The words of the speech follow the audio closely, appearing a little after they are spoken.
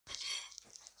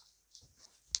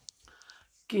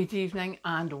Good evening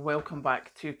and welcome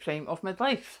back to Prime of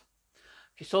Midlife.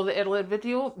 If you saw the earlier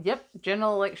video, yep,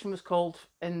 general election was called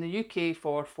in the UK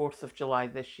for 4th of July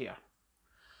this year.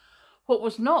 What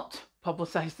was not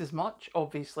publicised as much,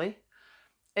 obviously,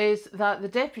 is that the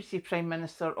Deputy Prime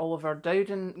Minister Oliver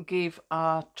Dowden gave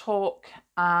a talk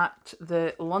at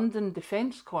the London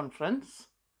Defence Conference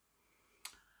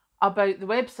about the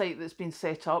website that's been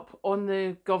set up on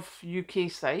the Govt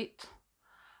UK site,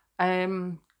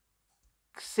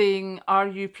 saying, are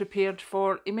you prepared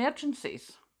for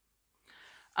emergencies?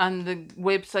 And the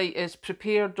website is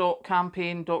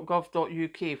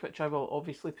prepare.campaign.gov.uk, which I will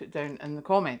obviously put down in the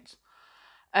comments.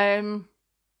 And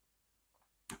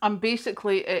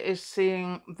basically it is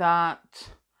saying that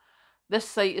this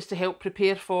site is to help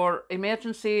prepare for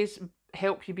emergencies,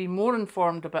 help you be more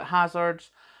informed about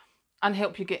hazards, and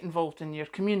help you get involved in your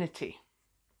community.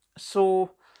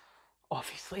 So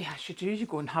obviously, as you do, you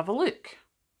go and have a look.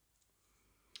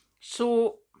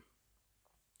 So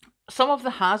some of the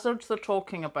hazards they're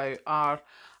talking about are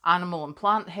animal and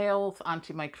plant health,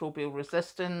 antimicrobial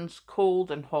resistance, cold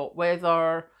and hot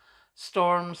weather,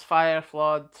 storms, fire,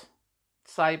 flood,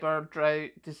 cyber,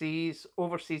 drought, disease,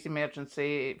 overseas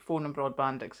emergency, phone and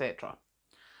broadband, etc.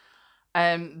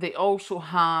 They also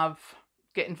have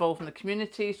get involved in the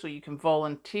community, so you can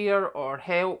volunteer or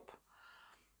help,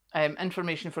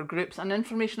 information for groups, and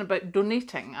information about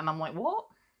donating. And I'm like, what?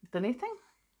 Donating?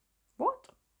 What?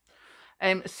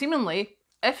 Seemingly,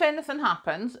 if anything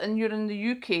happens and you're in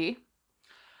the UK,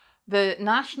 the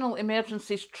National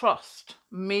Emergencies Trust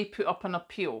may put up an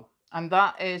appeal, and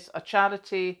that is a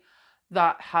charity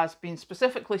that has been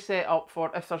specifically set up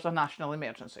for if there's a national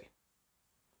emergency,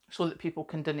 so that people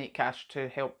can donate cash to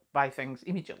help buy things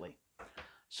immediately.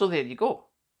 So there you go.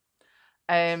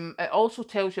 It also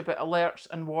tells you about alerts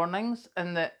and warnings,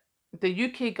 and that the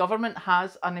UK government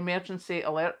has an emergency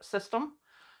alert system.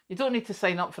 You don't need to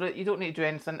sign up for it. You don't need to do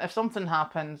anything. If something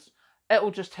happens, it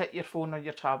will just hit your phone or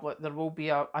your tablet. There will be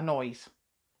a noise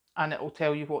and it will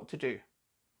tell you what to do.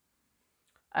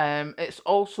 It's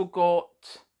also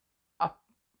got a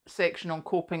section on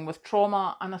coping with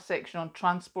trauma and a section on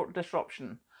transport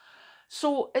disruption.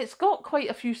 So it's got quite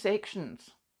a few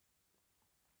sections.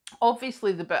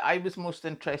 Obviously, the bit I was most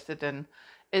interested in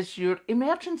is your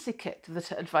emergency kit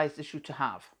that it advises you to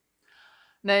have.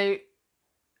 Now,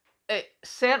 it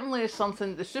certainly is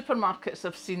something, the supermarkets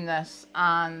have seen this,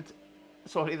 and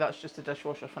sorry, that's just the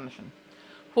dishwasher finishing.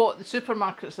 What the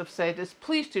supermarkets have said is,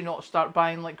 please do not start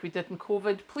buying like we did in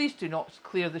COVID. Please do not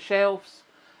clear the shelves.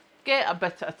 Get a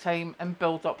bit at a time and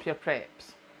build up your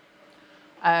preps.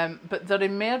 But their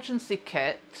emergency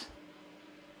kit,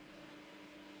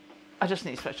 I just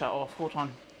need to switch that off, hold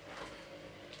on.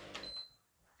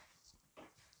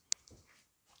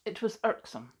 It was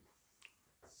irksome.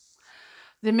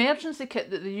 The emergency kit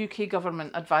that the UK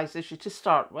government advises you to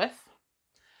start with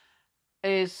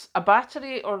is a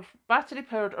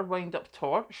battery-powered or wind-up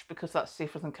torch, because that's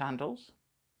safer than candles.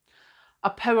 A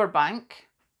power bank,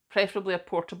 preferably a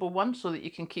portable one, so that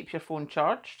you can keep your phone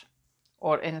charged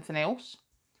or anything else.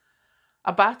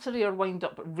 A battery or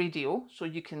wind-up radio, so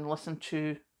you can listen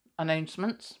to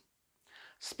announcements.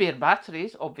 Spare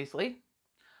batteries, obviously.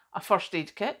 A first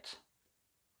aid kit.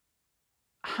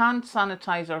 Hand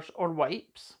sanitizers or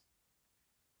wipes,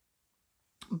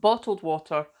 bottled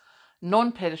water,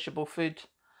 non-perishable food,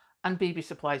 and baby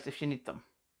supplies if you need them.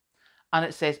 And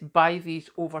it says buy these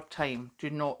over time.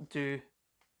 Do not do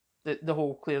the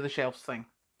whole clear the shelves thing.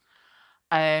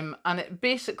 And it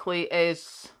basically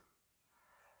is,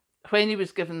 when he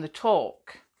was given the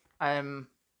talk, Mr.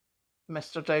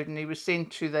 Dowden, he was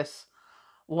saying to this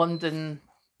London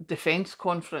Defence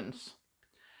Conference,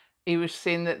 he was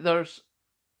saying that there's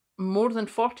more than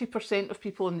 40% of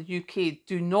people in the UK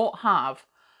do not have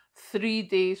 3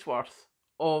 days worth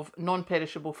of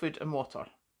non-perishable food and water. I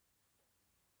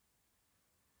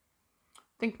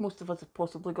think most of us have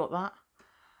possibly got that.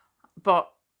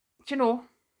 But, you know,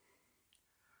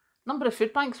 number of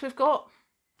food banks we've got,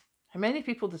 how many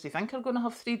people does he think are going to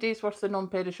have 3 days worth of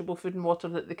non-perishable food and water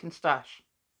that they can stash?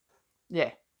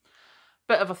 Yeah,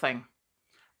 bit of a thing.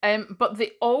 But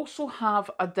they also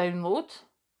have a download,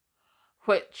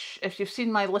 which, if you've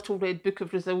seen my little red book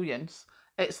of resilience,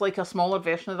 it's like a smaller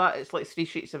version of that. It's like 3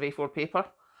 sheets of A4 paper.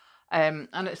 And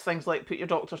it's things like put your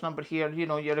doctor's number here, you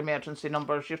know, your emergency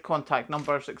numbers, your contact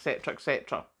numbers, etc.,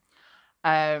 etc.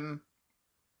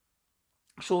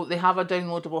 So they have a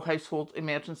downloadable household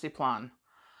emergency plan.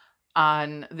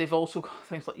 And they've also got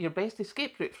things like your best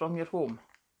escape route from your home.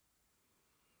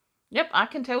 Yep, I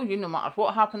can tell you, no matter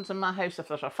what happens in my house, if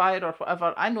there's a fire or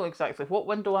whatever, I know exactly what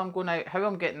window I'm going out, how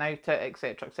I'm getting out it,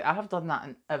 etc., etc. I have done that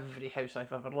in every house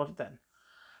I've ever lived in.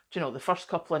 Do you know, the first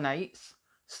couple of nights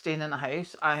staying in a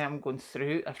house, I am going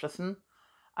through everything.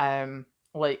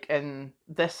 Like in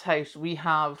this house, we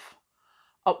have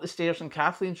up the stairs in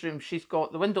Kathleen's room, she's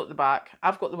got the window at the back,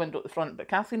 I've got the window at the front, but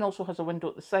Kathleen also has a window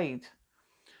at the side,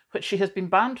 which she has been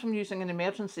banned from using in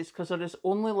emergencies because there is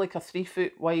only like a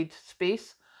 3-foot wide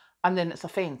space and then it's a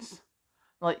fence.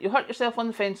 Like, you hurt yourself on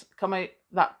the fence, come out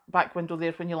that back window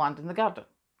there when you land in the garden.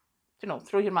 You know,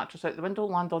 throw your mattress out the window,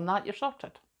 land on that, you're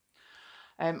sorted.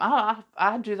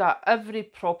 I do that every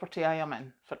property I am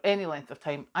in for any length of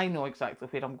time. I know exactly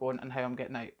where I'm going and how I'm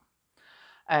getting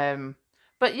out.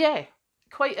 But yeah,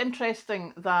 quite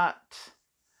interesting that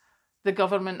the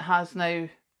government has now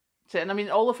said, and I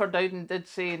mean, Oliver Dowden did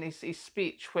say in his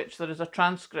speech, which there is a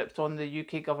transcript on the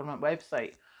UK government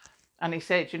website, and he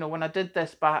said, you know, when I did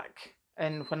this back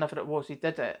in whenever it was he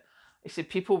did it, he said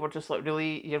people were just like,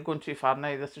 really, you're going too far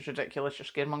now, this is ridiculous, you're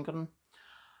scaremongering.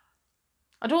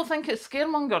 I don't think it's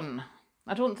scaremongering.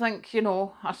 I don't think, you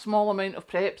know, a small amount of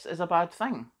preps is a bad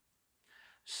thing.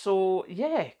 So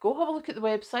yeah, go have a look at the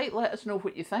website, let us know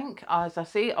what you think. As I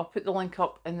say, I'll put the link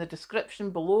up in the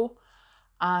description below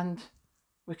and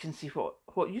we can see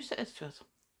what use it is to us.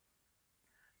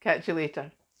 Catch you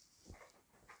later.